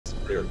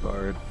They were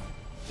hard.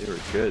 They were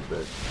good, but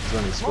there's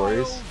only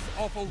stories.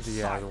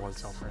 Yeah, the one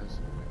self-res.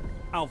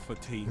 Alpha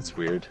team. That's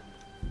weird.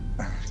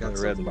 Got a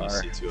red something you bar.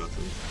 see too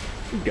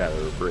often. We got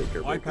a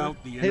breaker. Wipe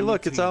out the Hey, enemy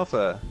look, it's team.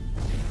 Alpha.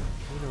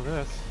 We know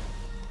this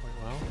quite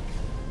well.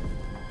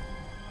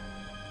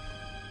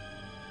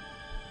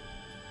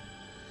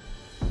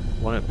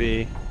 One at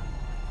B.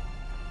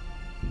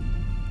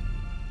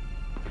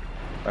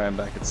 Alright, I'm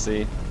back at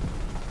C.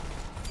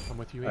 I'm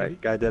with you, Andy. Alright,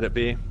 guy dead at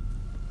B.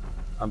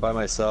 I'm by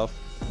myself.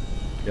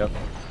 Yep,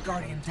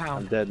 Guardian I'm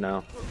down. dead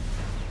now.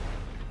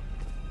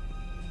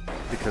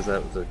 Because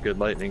that was a good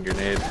lightning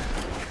grenade. Oh,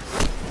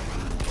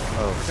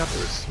 I got there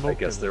was- smoked I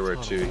guess in there the were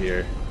tunnel. two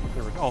here.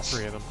 There were all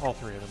three of them. All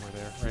three of them were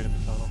there, right in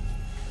the tunnel.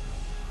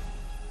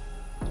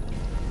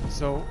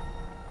 So,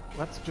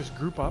 let's just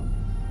group up.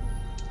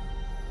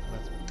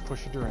 Let's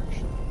push a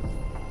direction.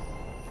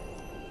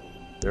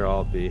 They're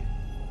all B.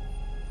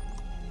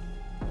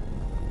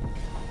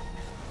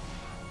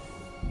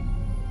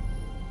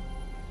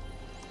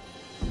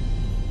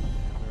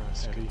 They're on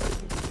heavy.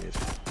 Lightning grenade.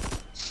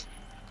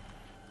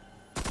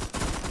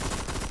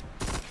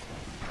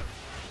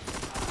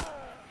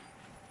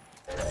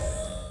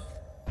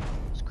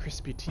 Those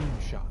crispy team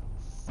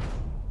shots.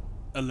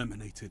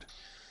 Eliminated.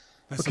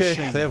 That's a Okay,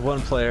 shame. they have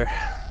one player.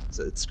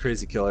 It's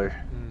Crazy Killer.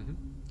 Mm-hmm.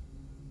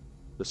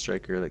 The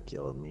striker that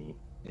killed me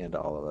and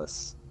all of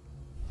us.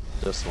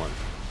 Just one.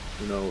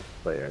 No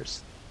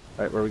players.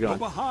 Alright, where are we You're going?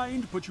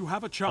 behind, but you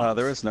have a chance.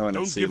 There was no one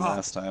Don't at C give up.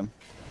 last time.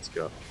 Let's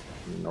go.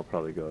 I mean, they'll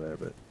probably go there,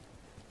 but...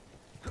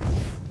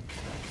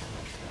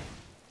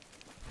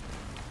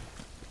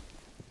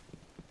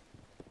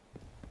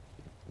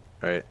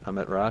 Alright, I'm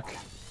at Rock.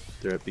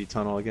 They're at B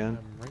tunnel again.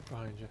 I'm right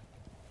behind you.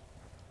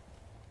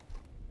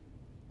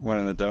 One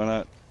in the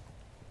donut.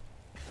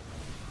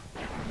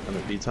 I'm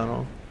at B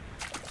tunnel.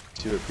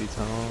 Two at B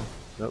tunnel.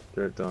 Nope,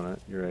 they're at Donut.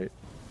 You're right.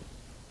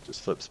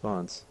 Just flip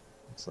spawns.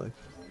 Looks like.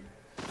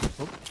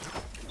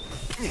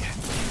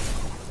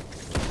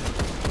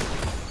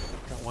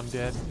 Got one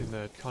dead in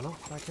the tunnel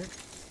back here.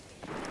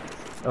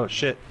 Oh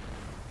shit.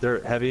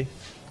 They're heavy.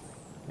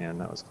 Man,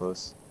 that was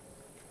close.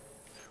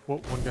 Whoa,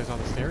 one guy's on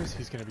the stairs.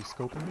 He's gonna be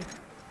scoping me.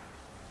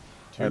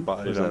 I Two,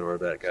 bodied Where's him. that where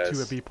that guys?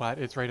 two at B plat.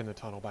 It's right in the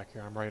tunnel back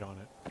here. I'm right on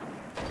it.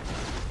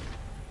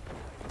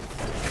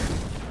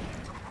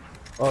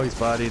 Oh, he's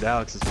bodied.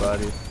 Alex is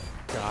bodied.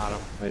 Got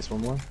him. Nice,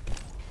 one more.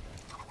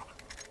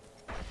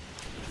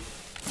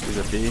 He's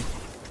at B.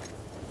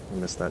 I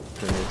missed that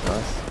grenade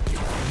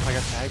toss. I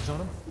got tags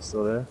on him. He's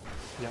still there?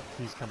 Yep,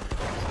 he's coming.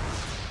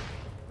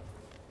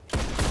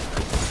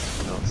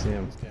 I don't see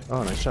him. He's dead.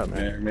 Oh, nice shot,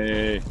 man.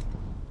 Near me.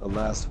 The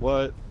last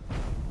what?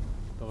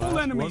 The All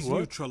last enemies one, what?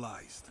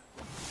 neutralized.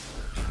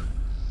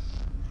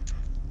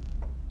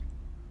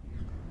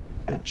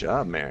 Good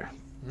job, Mare.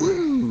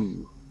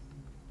 Woo!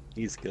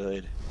 He's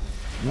good.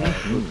 We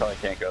probably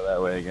can't go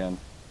that way again.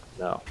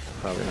 No,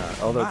 probably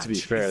not. Although, to be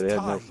Match fair, is they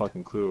had no tied.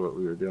 fucking clue what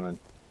we were doing.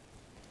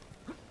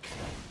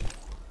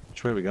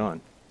 Which way are we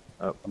going?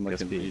 Oh, I'm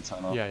guess looking B. B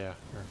tunnel. Yeah, yeah.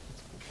 Sure.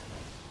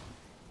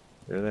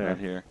 They're there. Right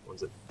here. What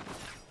was it?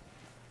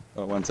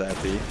 Oh, one's at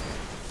B.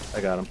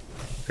 I got him.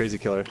 Crazy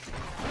Killer.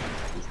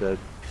 He's dead.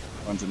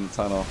 One's in the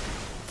tunnel.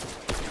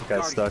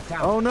 Guy's stuck.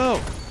 Oh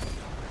no!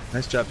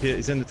 Nice job, Pete.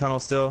 He's in the tunnel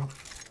still.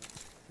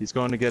 He's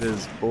going to get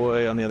his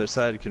boy on the other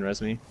side. He can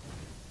res me.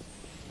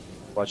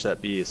 Watch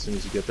that B. As soon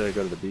as you get there,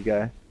 go to the B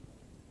guy.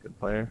 Good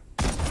player.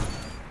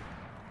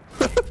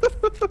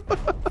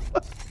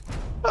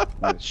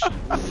 Oh, shit.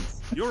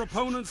 Your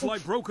opponents lie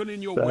broken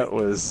in your That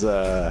wake. was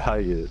how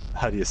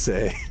do you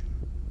say?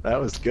 That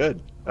was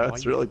good. That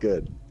was really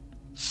good.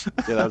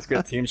 Yeah, that was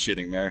good team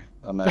shooting there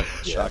on that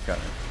Yeah. shotgun.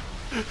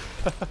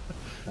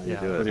 How you Yeah.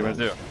 do What it? do you want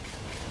to do?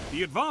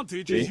 The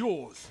advantage B. is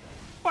yours.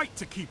 Fight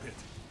to keep it.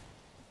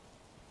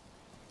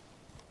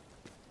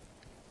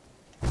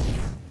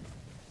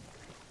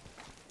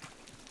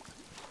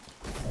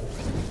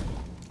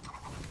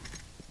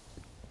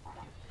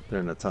 They're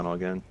in the tunnel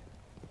again.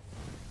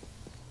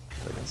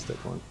 I can stick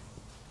one.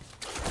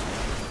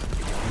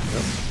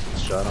 Yep,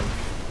 shot him.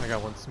 I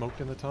got one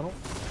smoked in the tunnel.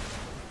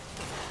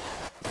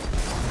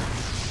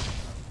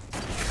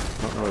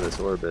 I don't know where this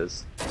orb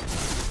is.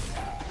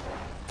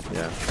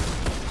 Yeah.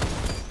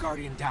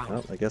 Guardian down.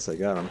 Well, I guess I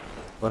got him.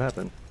 What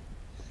happened?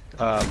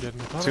 Dead in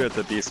the tunnel. Two at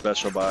the B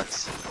special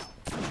box.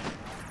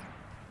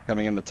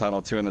 Coming in the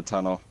tunnel, two in the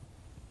tunnel.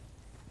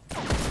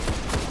 One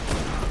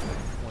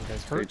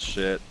guy's hurt. Great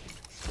shit.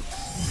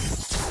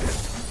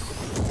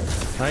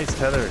 Nice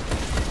tether.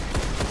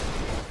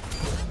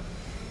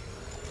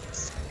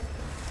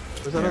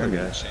 Where's that other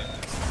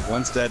guy?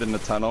 One's dead in the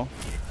tunnel.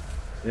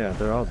 Yeah,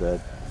 they're all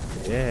dead.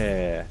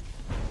 Yeah.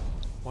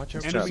 Watch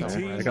out for Enemy yourself,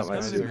 team guys. I got my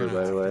These guys are super, gonna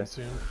by the way. happen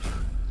soon.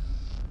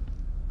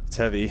 It's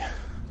heavy.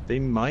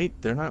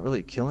 They're not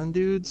really killing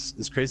dudes.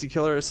 Is Crazy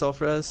Killer a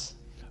self-res?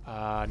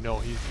 No,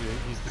 he's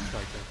the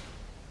striker.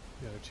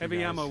 The other two Heavy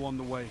guys. ammo on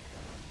the way.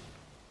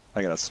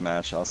 I gotta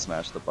smash. I'll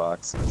smash the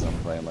box because I'm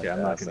playing like Yeah,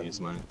 I'm not ass. gonna use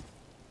mine.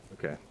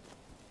 Okay.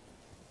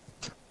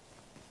 I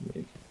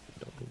mean,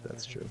 don't think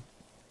that's true.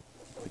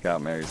 Look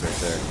out, Mary's right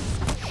there.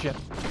 Shit.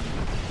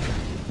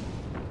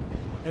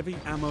 Heavy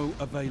ammo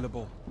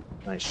available.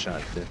 Nice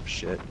shot,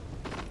 dipshit.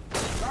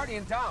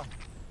 Guardian down.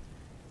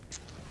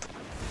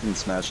 Didn't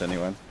smash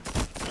anyone.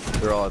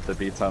 They're all at the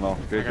B tunnel.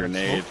 Good I got him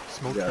grenade.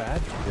 Smoked Yeah.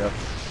 bad. Yep.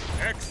 He's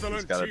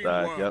Excellent gotta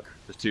teamwork. die. Yep.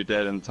 There's 2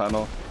 dead in the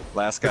tunnel.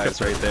 Last guy's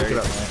right there. Pick it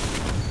up,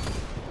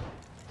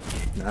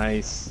 man.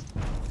 Nice.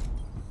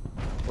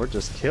 Or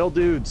just kill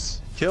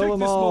dudes. Kill Take them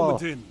this all.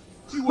 moment in.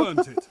 You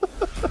earned it.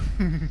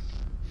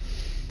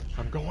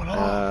 I'm going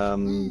off.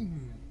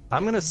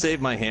 I'm gonna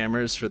save my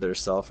hammers for their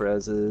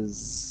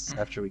self-reses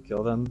after we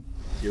kill them,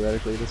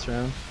 theoretically this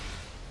round.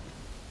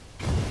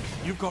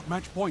 You've got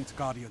match point,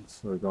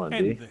 Guardians. We're going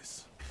End B.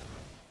 this.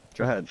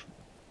 Go ahead.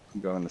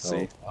 I'm going to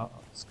C. Oh,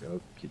 let's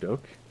go. Kidoke.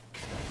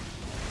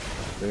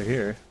 They're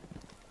here.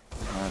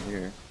 Not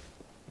here.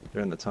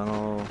 They're in the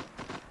tunnel.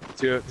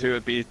 2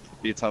 at B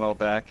tunnel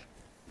back.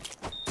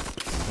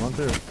 One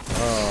through.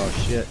 Oh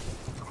shit.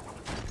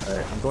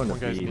 Alright, I'm going to One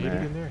guy's B, naded in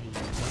man. there.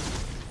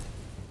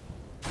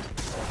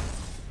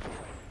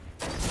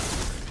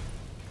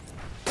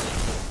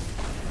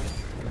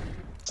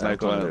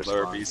 Sniped going one to of their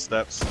lower spawn. B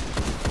steps.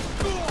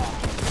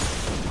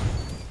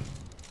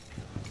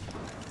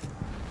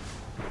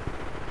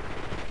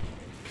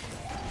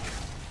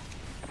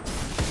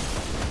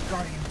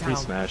 Guardian He down.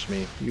 smashed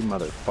me, you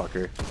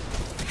motherfucker.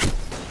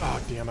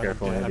 Oh damn!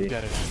 Careful, I'm Andy.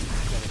 dead.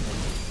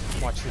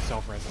 Watch the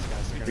self-res,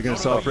 guys. You're gonna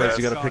Son self of a res, you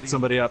bitch, gotta pick Guardian.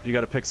 somebody up, you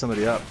gotta pick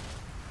somebody up.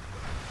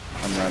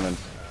 I'm running.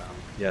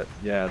 Yeah,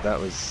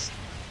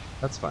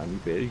 that's fine,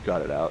 you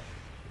got it out.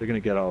 They're gonna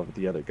get all of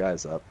the other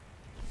guys up.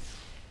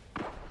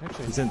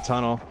 Actually, He's in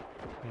tunnel.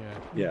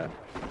 yeah. Yeah,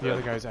 The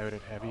other guy's out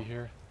at heavy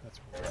here. That's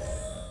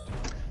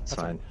it's That's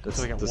fine. so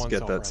Let's they got just one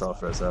get that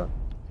self-res self res out.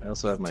 I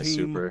also have my Team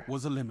super.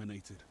 was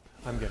eliminated.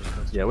 I'm getting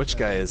close. Yeah, which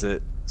guy is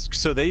it?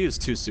 So they use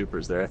 2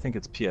 supers there. I think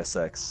it's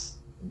PSX.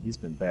 And he's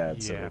been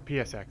bad, Yeah, so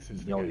PSX is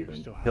the he'll guy who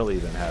even still has he'll it.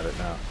 even have it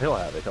now. He'll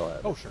have it.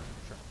 Oh sure.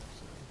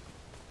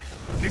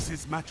 This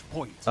is match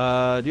point. Do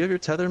you have your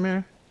tether,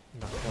 Mare?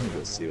 Not me quite, go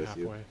I'm see only with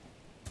you. halfway.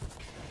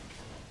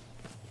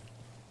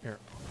 Here,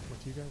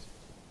 with you guys.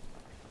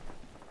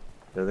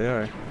 There they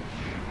are.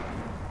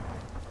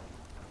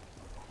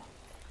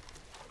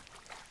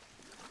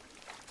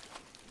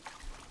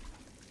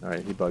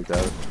 Alright, he bugged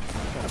out.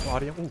 Got a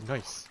body. Oh,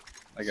 nice.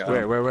 I got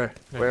Where, him. where?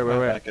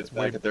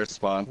 Back at their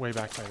spawn. Way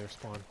back by their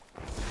spawn.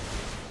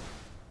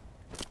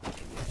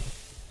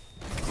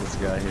 This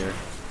guy here.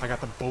 I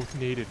got them both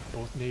naded.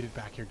 Both naded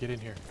back here. Get in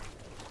here.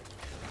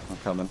 I'm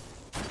coming.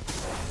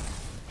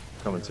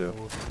 Coming too.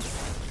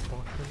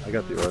 Both- I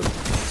got the orb.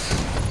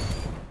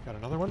 Got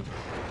another one.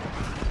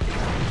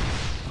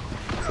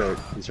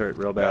 He's hurt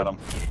real bad. Got him.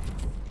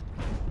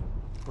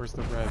 Where's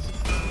the res?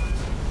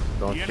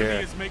 Don't The enemy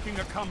care. is making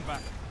a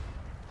comeback.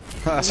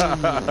 I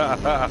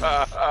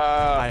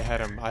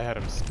had him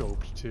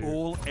scoped too.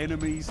 All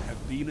enemies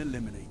have been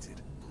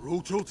eliminated.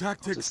 Brutal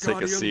tactics, Just take a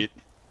Guardian. seat.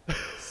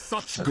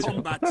 Such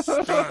combat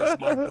stirs my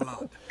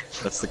blood.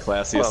 That's the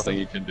classiest thing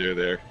you can do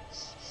there.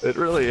 It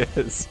really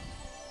is.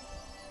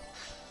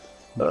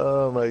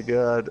 Oh my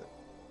god.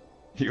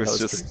 He That was was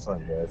just,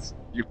 pretty fun, guys.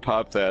 you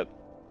popped that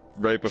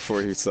right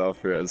before he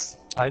self-res.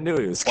 I knew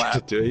he was going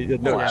to do it. He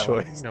had no Yeah,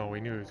 choice. No, we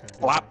knew he was gonna do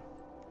Flop. it.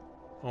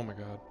 Oh my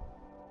god.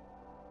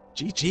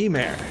 GG,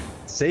 Mare.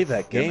 Save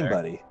that Good, game, Mare.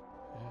 buddy. Yeah,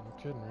 no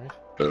kidding,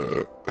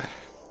 right?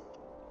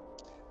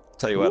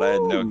 Tell you what, I had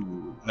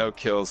Woo! no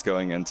kills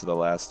going into the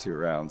last 2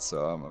 rounds,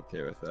 so I'm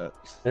okay with that.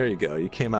 There you go. You came out.